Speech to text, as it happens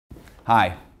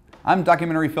Hi, I'm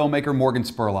documentary filmmaker Morgan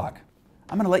Spurlock.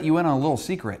 I'm going to let you in on a little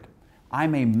secret.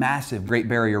 I'm a massive Great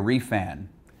Barrier Reef fan.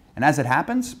 And as it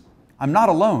happens, I'm not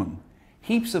alone.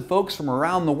 Heaps of folks from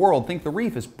around the world think the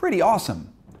reef is pretty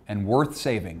awesome and worth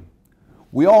saving.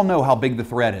 We all know how big the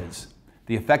threat is.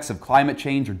 The effects of climate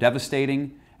change are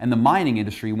devastating, and the mining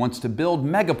industry wants to build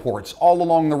megaports all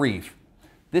along the reef.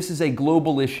 This is a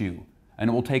global issue, and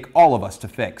it will take all of us to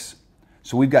fix.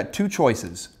 So we've got two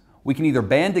choices. We can either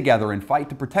band together and fight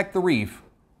to protect the reef,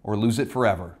 or lose it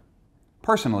forever.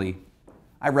 Personally,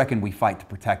 I reckon we fight to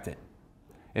protect it.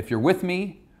 If you're with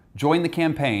me, join the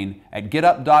campaign at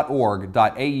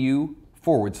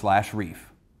getup.org.au/reef.